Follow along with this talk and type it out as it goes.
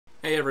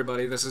Hey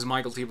everybody, this is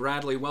Michael T.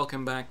 Bradley.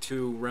 Welcome back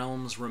to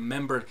Realms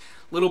Remembered.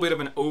 Little bit of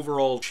an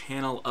overall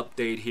channel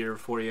update here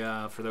for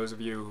you, for those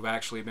of you who've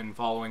actually been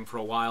following for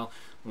a while,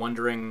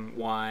 wondering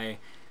why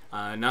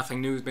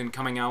nothing new's been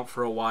coming out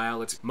for a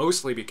while. It's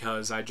mostly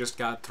because I just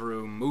got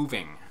through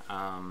moving.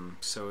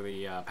 So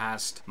the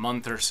past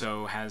month or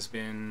so has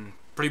been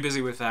pretty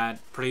busy with that,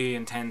 pretty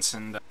intense,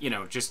 and,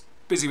 just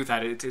busy with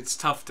that. It's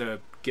tough to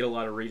get a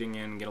lot of reading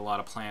in, get a lot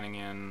of planning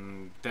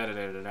in,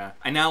 da-da-da-da-da.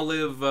 I now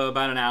live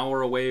about an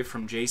hour away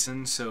from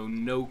Jason, so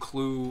no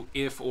clue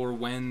if or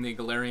when the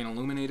Galarian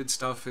Illuminated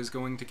stuff is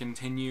going to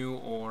continue,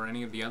 or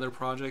any of the other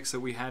projects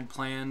that we had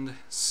planned.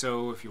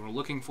 So if you were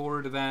looking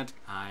forward to that,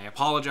 I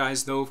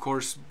apologize, though, of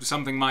course,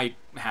 something might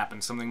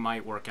happen, something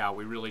might work out.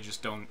 We really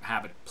just don't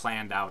have it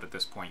planned out at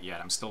this point yet.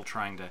 I'm still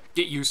trying to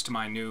get used to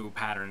my new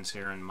patterns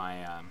here and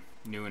my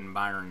new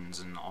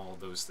environs and all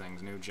those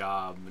things, new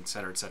job,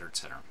 etc., etc.,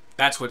 etc.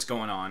 That's what's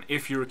going on,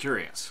 if you're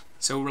curious.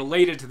 So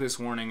related to this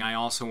warning, I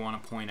also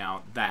want to point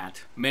out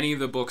that many of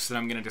the books that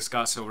I'm going to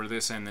discuss over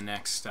this and the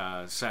next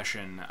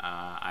session,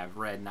 I've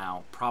read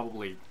now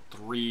probably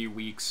 3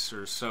 weeks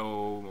or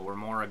so or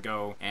more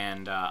ago,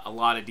 and a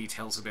lot of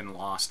details have been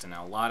lost, and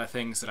a lot of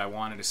things that I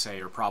wanted to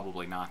say are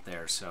probably not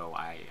there, so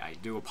I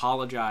do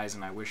apologize,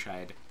 and I wish I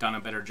had done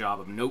a better job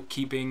of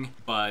note-keeping,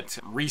 but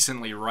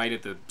recently, right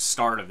at the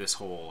start of this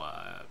whole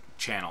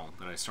channel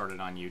that I started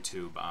on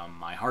YouTube,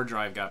 my hard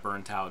drive got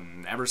burnt out,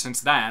 and ever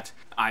since that,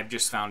 I've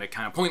just found it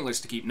kind of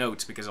pointless to keep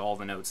notes because all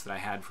the notes that I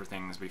had for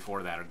things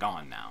before that are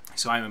gone now.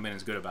 So I haven't been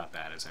as good about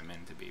that as I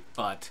meant to be,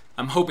 but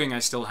I'm hoping I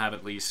still have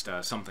at least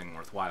something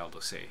worthwhile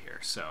to say here.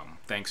 So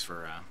thanks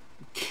for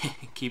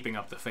keeping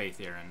up the faith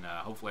here, and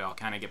hopefully I'll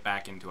kind of get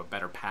back into a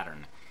better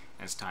pattern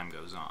as time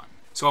goes on.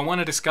 So I want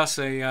to discuss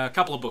a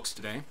couple of books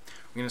today.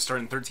 We're going to start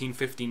in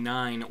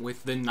 1359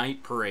 with The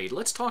Night Parade.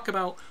 Let's talk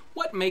about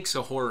what makes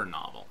a horror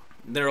novel.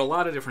 There are a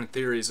lot of different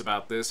theories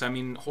about this. I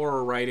mean,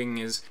 horror writing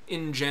is,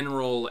 in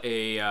general,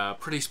 a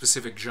pretty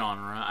specific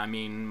genre. I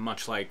mean,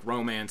 much like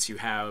romance, you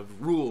have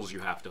rules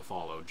you have to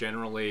follow.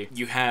 Generally,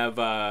 you have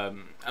a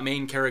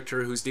main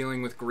character who's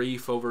dealing with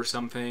grief over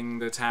something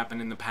that's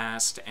happened in the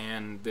past,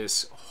 and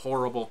this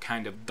horrible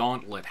kind of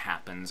gauntlet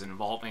happens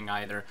involving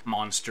either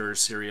monsters,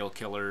 serial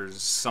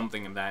killers,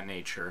 something of that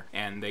nature,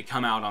 and they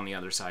come out on the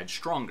other side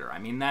stronger. I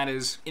mean, that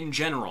is, in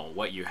general,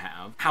 what you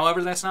have.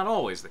 However, that's not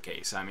always the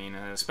case. I mean,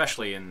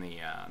 especially in the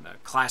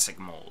classic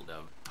mold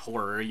of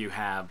horror, you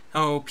have,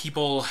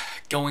 people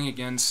going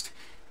against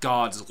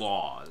God's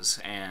laws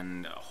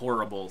and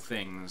horrible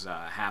things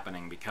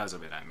happening because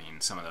of it. I mean,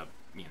 some of the,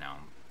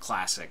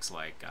 classics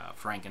like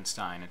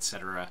Frankenstein,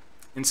 etc.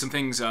 And some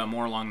things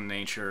more along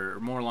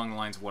the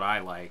lines of what I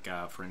like,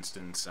 for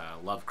instance,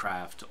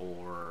 Lovecraft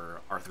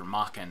or Arthur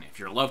Machen. If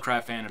you're a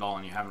Lovecraft fan at all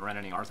and you haven't read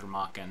any Arthur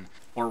Machen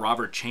or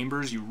Robert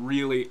Chambers, you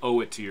really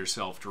owe it to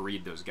yourself to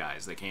read those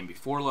guys. They came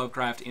before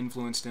Lovecraft,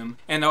 influenced him,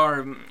 and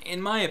are,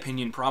 in my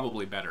opinion,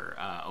 probably better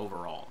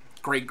overall.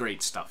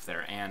 Great stuff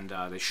there, and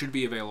they should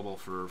be available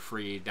for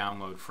free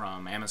download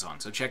from Amazon,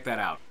 so check that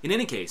out. In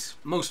any case,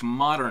 most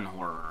modern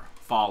horror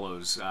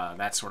follows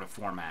that sort of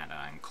format,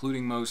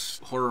 including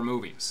most horror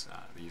movies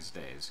these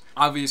days.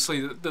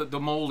 Obviously, the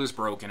mold is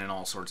broken in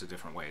all sorts of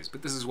different ways,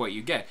 but this is what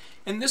you get.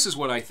 And this is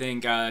what I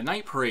think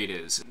Night Parade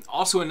is.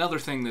 Also, another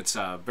thing that's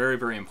very,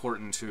 very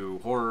important to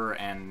horror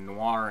and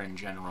noir in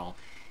general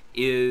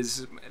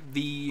is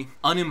the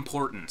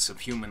unimportance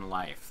of human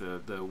life,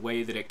 the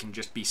way that it can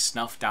just be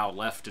snuffed out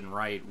left and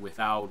right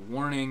without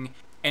warning,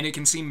 and it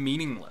can seem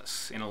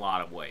meaningless in a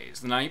lot of ways.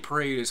 The Night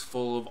Parade is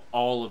full of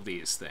all of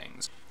these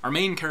things. Our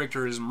main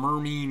character is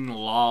Mermeen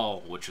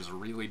Lal, which is a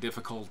really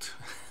difficult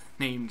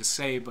name to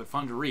say, but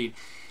fun to read.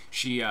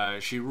 She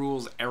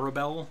rules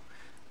Arabelle,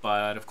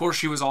 but of course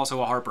she was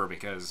also a Harper,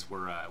 because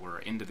we're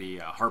into the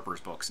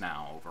Harper's books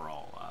now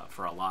overall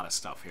for a lot of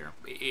stuff here.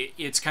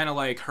 It's kind of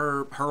like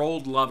her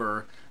old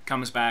lover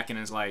comes back and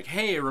is like,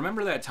 hey,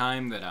 remember that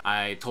time that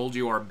I told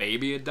you our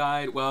baby had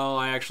died? Well,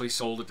 I actually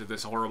sold it to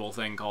this horrible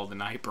thing called the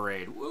Night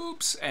Parade.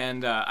 Whoops.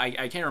 And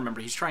I can't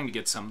remember. He's trying to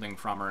get something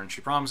from her, and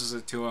she promises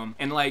it to him.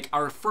 And like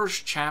our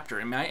first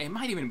chapter, it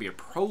might even be a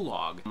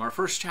prologue. Our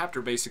first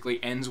chapter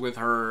basically ends with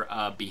her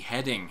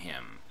beheading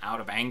him out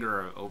of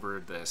anger over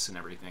this and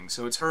everything.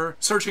 So it's her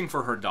searching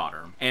for her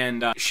daughter,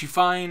 and she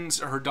finds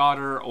her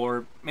daughter,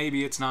 or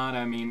maybe it's not.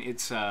 I mean,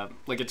 it's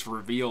like it's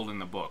revealed in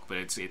the book, but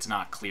it's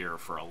not clear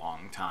for a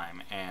long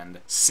time. And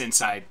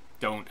since I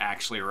don't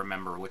actually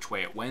remember which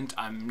way it went,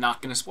 I'm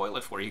not going to spoil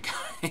it for you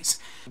guys.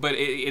 But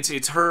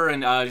it's her,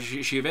 and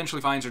she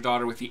eventually finds her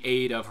daughter with the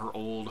aid of her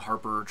old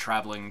Harper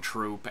traveling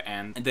troupe,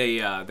 and they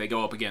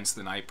go up against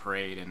the Night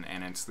Parade,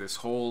 and it's this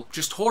whole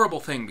just horrible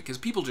thing, because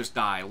people just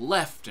die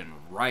left and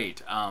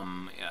right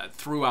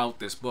throughout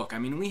this book. I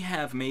mean, we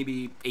have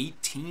maybe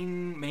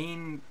 18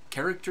 main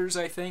characters,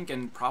 I think,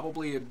 and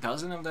probably a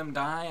dozen of them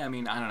die. I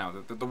mean, I don't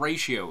know, the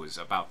ratio is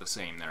about the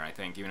same there, I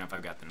think, even if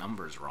I've got the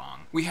numbers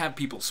wrong. We have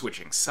people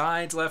switching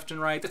sides left and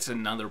right. That's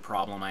another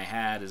problem I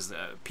had, is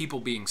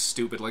people being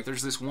stupid. Like,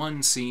 there's this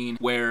one scene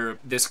where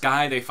this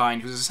guy they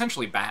find, who's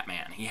essentially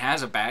Batman, he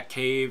has a bat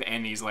cave,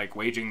 and he's, like,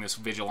 waging this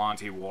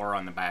vigilante war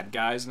on the bad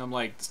guys, and I'm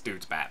like, this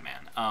dude's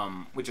Batman,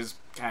 which is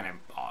kind of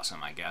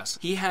awesome, I guess.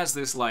 He has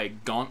this,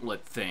 like,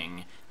 gauntlet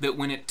thing that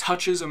when it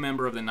touches a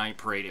member of the Night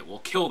Parade, it will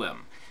kill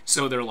them.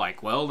 So they're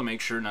like, well, to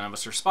make sure none of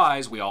us are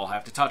spies, we all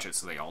have to touch it.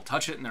 So they all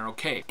touch it, and they're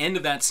okay. End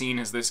of that scene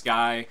is this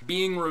guy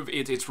being,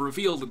 it's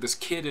revealed that this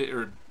kid,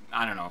 or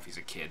I don't know if he's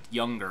a kid,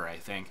 younger, I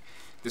think.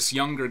 This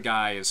younger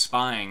guy is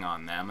spying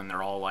on them, and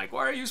they're all like,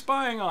 why are you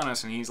spying on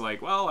us? And he's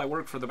like, well, I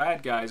work for the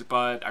bad guys,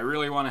 but I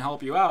really want to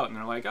help you out. And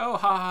they're like, oh,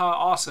 ha ha,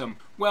 awesome.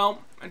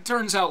 Well, it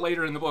turns out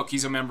later in the book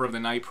he's a member of the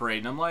Night Parade,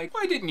 and I'm like,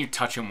 why didn't you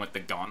touch him with the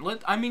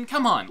gauntlet? I mean,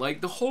 come on,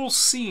 like, the whole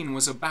scene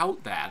was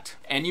about that,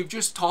 and you've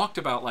just talked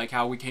about, like,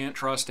 how we can't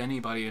trust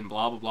anybody and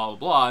blah, blah, blah, blah,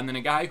 blah, and then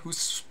a guy who's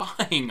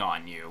spying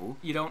on you,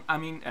 you don't, I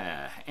mean,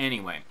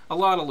 anyway. A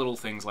lot of little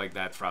things like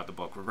that throughout the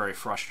book were very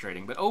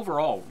frustrating, but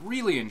overall,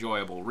 really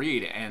enjoyable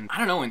read, and I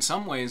don't know, in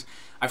some ways,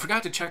 I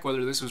forgot to check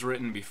whether this was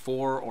written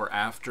before or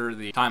after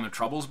the Time of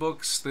Troubles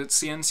books that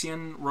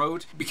Cian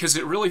wrote, because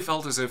it really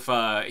felt as if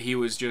he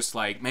was just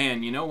like,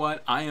 man, you know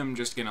what, I am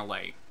just gonna,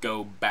 like,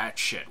 go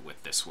batshit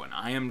with this one.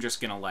 I am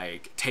just gonna,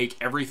 like, take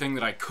everything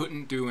that I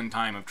couldn't do in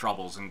Time of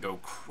Troubles and go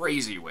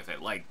crazy with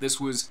it. Like, this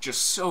was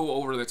just so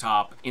over the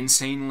top,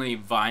 insanely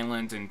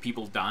violent, and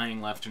people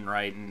dying left and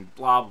right, and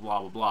blah, blah,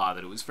 blah, blah,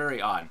 that it was very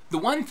odd. The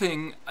one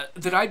thing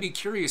that I'd be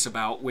curious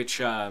about,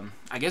 which I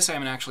guess I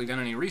haven't actually done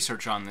any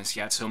research on this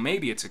yet, so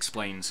maybe it's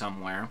explained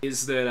somewhere,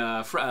 is that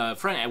a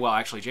friend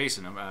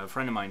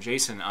of mine,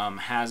 Jason,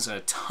 has a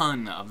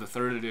ton of the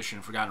 3rd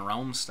edition Forgotten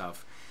Realms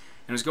stuff.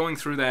 And I was going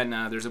through that,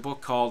 and there's a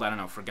book called, I don't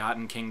know,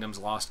 Forgotten Kingdoms,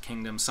 Lost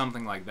Kingdoms,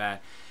 something like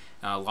that.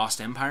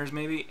 Lost Empires,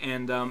 maybe?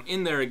 And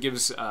in there it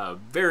gives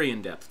very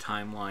in-depth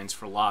timelines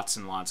for lots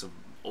and lots of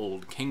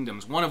old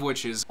kingdoms, one of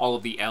which is all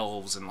of the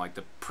elves and, like,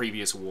 the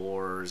previous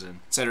wars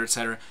and et cetera, et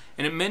cetera.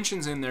 And it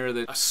mentions in there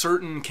that a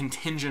certain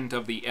contingent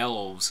of the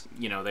elves,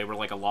 you know, they were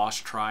like a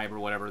lost tribe or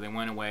whatever, they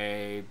went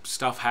away,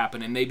 stuff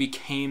happened, and they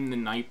became the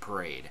Night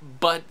Parade.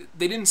 But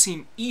they didn't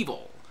seem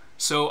evil.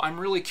 So I'm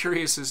really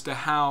curious as to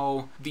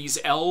how these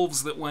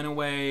elves that went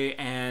away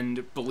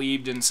and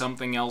believed in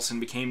something else and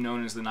became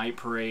known as the Night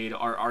Parade,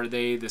 are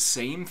they the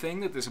same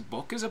thing that this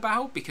book is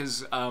about?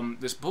 Because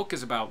this book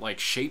is about, like,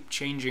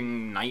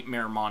 shape-changing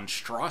nightmare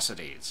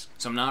monstrosities.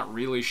 So I'm not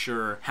really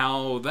sure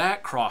how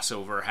that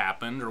crossover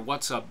happened or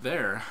what's up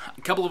there.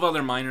 A couple of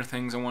other minor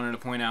things I wanted to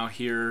point out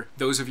here.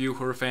 Those of you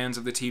who are fans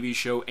of the TV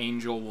show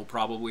Angel will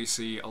probably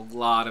see a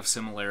lot of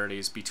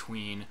similarities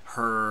between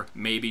her,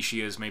 maybe she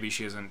is, maybe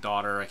she isn't,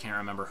 daughter, I can't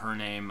remember her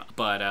name,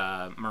 but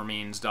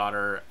Mermin's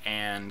daughter,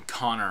 and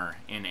Connor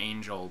in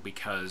Angel,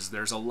 because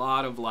there's a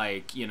lot of,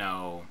 like, you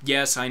know,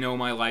 yes, I know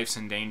my life's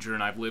in danger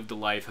and I've lived a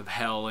life of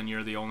hell and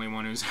you're the only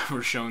one who's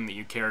ever shown that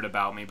you cared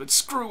about me, but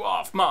screw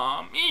off,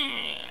 Mom.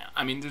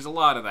 I mean, there's a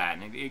lot of that,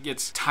 and it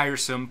gets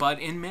tiresome, but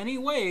in many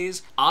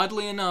ways,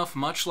 oddly enough,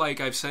 much like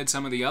I've said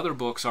some of the other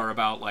books are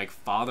about, like,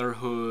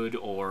 fatherhood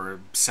or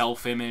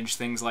self-image,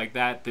 things like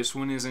that, this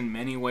one is in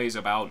many ways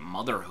about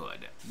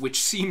motherhood,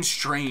 which seems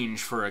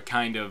strange for a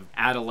kind of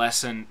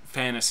adolescent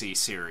fantasy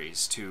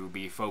series to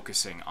be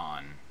focusing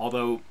on.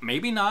 Although,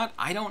 maybe not,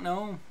 I don't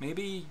know.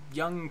 Maybe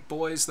young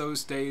boys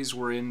those days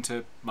were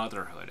into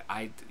motherhood.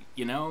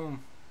 You know,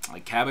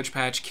 like Cabbage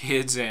Patch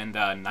Kids and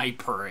Night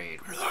Parade.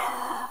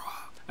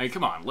 I mean,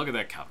 come on, look at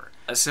that cover.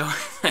 So,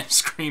 that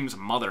screams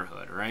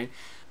motherhood, right?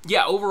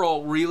 Yeah,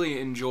 overall, really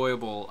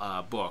enjoyable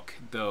book,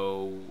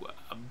 though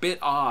a bit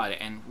odd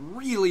and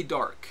really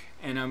dark.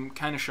 And I'm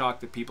kind of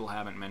shocked that people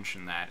haven't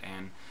mentioned that.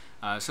 And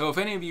so if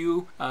any of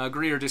you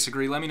agree or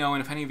disagree, let me know.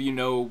 And if any of you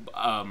know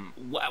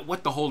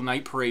what the whole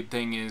Night Parade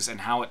thing is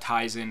and how it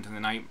ties into the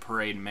Night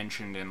Parade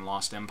mentioned in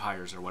Lost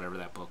Empires or whatever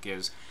that book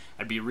is,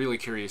 I'd be really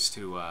curious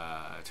to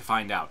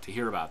find out, to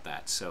hear about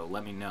that. So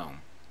let me know.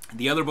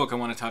 The other book I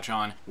want to touch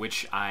on,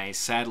 which I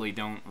sadly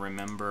don't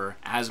remember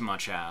as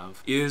much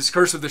of, is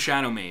Curse of the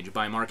Shadowmage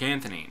by Mark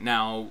Anthony.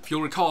 Now, if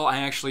you'll recall, I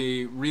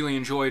actually really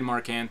enjoyed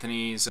Mark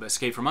Anthony's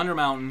Escape from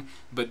Undermountain,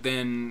 but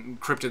then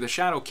Crypt of the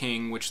Shadow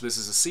King, which this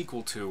is a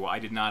sequel to, I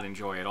did not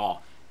enjoy at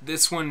all.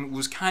 This one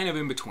was kind of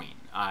in between.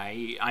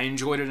 I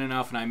enjoyed it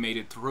enough and I made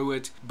it through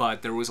it,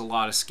 but there was a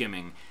lot of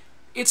skimming.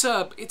 It's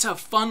a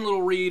fun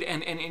little read,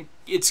 and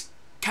it's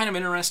kind of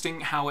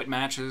interesting how it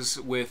matches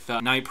with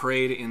Night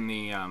Parade in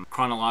the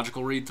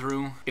chronological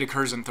read-through. It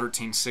occurs in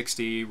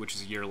 1360, which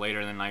is a year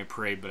later than Night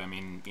Parade, but I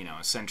mean, you know,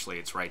 essentially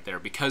it's right there.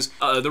 Because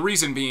the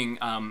reason being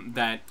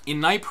that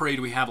in Night Parade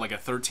we have like a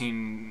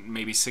 13,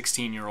 maybe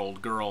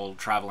 16-year-old girl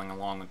traveling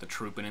along with the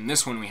troop, and in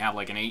this one we have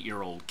like an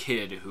 8-year-old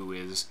kid who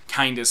is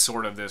kind of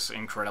sort of this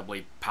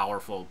incredibly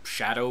powerful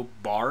shadow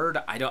bard.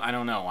 I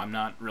don't know. I'm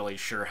not really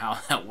sure how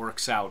that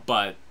works out,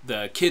 but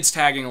the kid's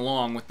tagging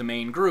along with the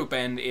main group,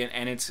 and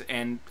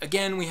And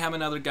again, we have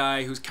another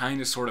guy who's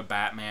kind of sort of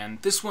Batman.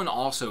 This one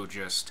also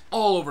just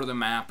all over the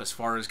map as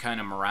far as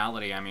kind of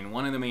morality. I mean,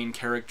 one of the main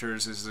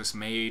characters is this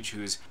mage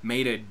who's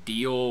made a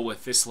deal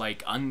with this,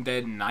 like,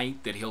 undead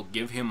knight that he'll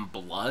give him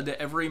blood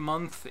every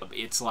month.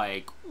 It's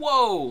like,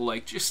 whoa,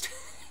 like, just...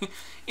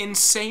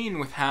 insane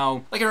with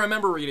how, like, I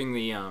remember reading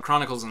the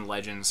Chronicles and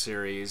Legends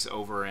series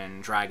over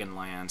in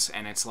Dragonlance,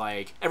 and it's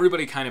like,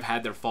 everybody kind of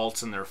had their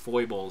faults and their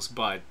foibles,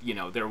 but, you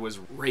know, there was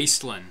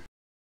Raistlin.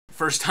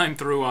 First time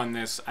through on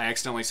this, I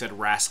accidentally said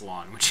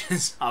Rassilon, which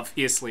is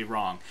obviously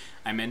wrong.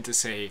 I meant to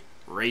say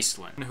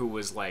Raistlin, who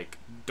was, like,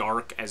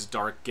 dark as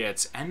dark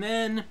gets, and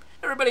then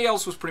everybody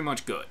else was pretty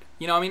much good.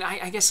 You know, I mean,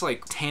 I guess,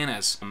 like,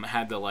 Tanis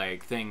had the,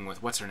 like, thing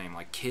with, what's her name,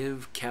 like,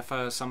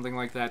 Kefa, something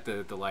like that,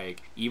 the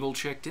like, evil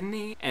chick, didn't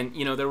he? And,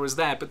 you know, there was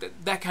that, but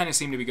that kind of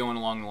seemed to be going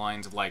along the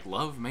lines of, like,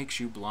 love makes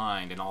you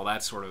blind and all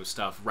that sort of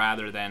stuff,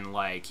 rather than,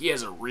 like, he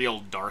has a real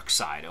dark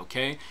side,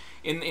 okay?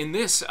 In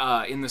this,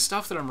 in the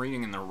stuff that I'm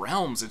reading in the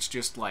Realms, it's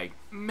just like,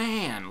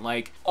 man,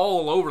 like,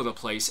 all over the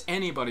place.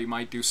 Anybody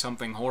might do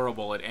something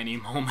horrible at any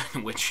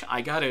moment, which,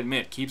 I gotta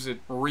admit, keeps it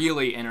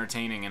really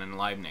entertaining and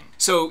enlivening.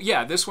 So,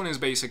 yeah, this one is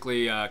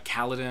basically,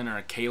 Kaladin,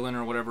 or Kalen,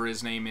 or whatever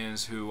his name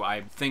is, who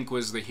I think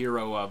was the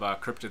hero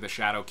of, Crypt of the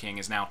Shadow King,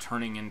 is now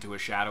turning into a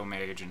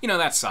Shadowmage, and, you know,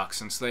 that sucks,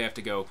 since they have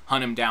to go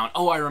hunt him down.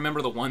 Oh, I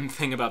remember the one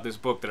thing about this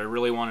book that I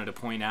really wanted to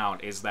point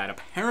out, is that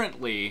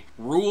apparently,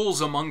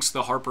 rules amongst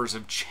the Harpers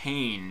have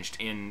changed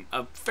in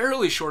a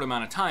fairly short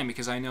amount of time,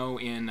 because I know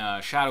in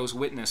Shadow's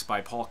Witness by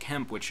Paul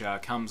Kemp, which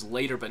comes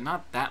later, but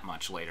not that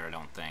much later, I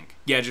don't think.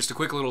 Yeah, just a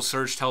quick little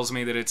search tells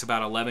me that it's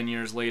about 11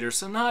 years later,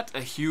 so not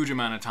a huge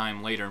amount of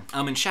time later.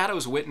 In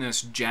Shadow's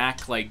Witness,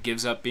 Jack, like,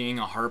 gives up being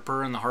a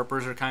Harper, and the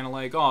Harpers are kind of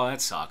like, oh,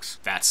 that sucks.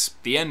 That's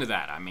the end of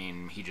that. I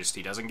mean, he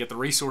doesn't get the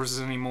resources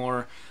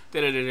anymore.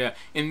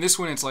 In this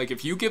one, it's like,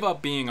 if you give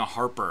up being a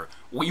Harper,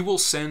 we will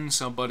send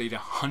somebody to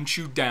hunt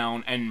you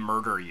down and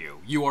murder you.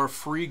 You are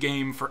free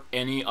game for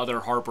any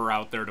other Harper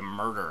out there to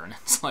murder. And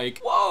it's like,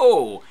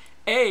 whoa!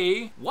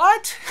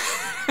 What?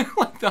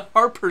 Like, the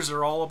Harpers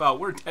are all about,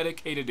 we're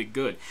dedicated to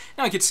good.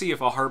 Now, I could see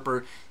if a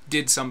Harper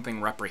did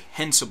something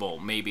reprehensible,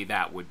 maybe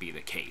that would be the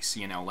case.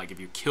 You know, like, if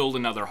you killed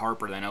another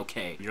Harper, then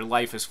okay, your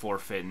life is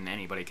forfeit and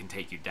anybody can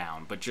take you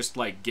down. But just,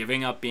 like,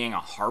 giving up being a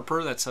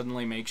Harper that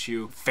suddenly makes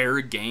you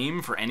fair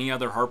game for any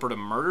other Harper to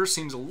murder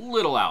seems a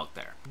little out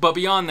there. But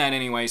beyond that,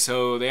 anyway,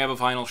 so they have a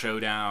final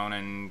showdown,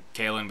 and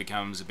Kalen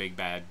becomes a big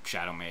bad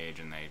Shadow Mage,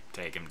 and they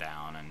take him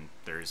down, and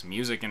there's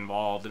music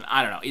involved, and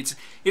I don't know,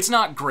 it's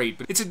not great,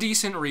 but it's a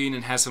decent read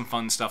and has some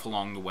fun stuff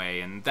along the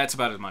way, and that's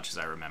about as much as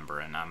I remember,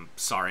 and I'm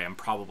sorry, I'm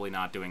probably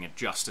not doing it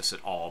justice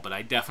at all, but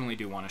I definitely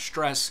do want to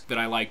stress that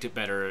I liked it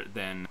better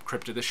than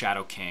Crypt of the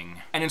Shadow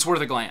King, and it's worth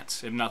a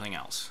glance, if nothing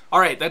else.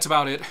 Alright, that's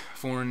about it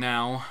for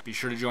now. Be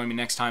sure to join me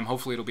next time.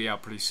 Hopefully it'll be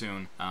out pretty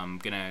soon. I'm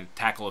gonna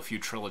tackle a few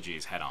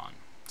trilogies head on.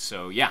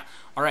 So yeah,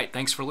 alright,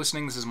 thanks for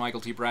listening. This is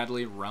Michael T.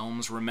 Bradley,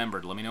 Realms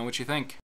Remembered. Let me know what you think.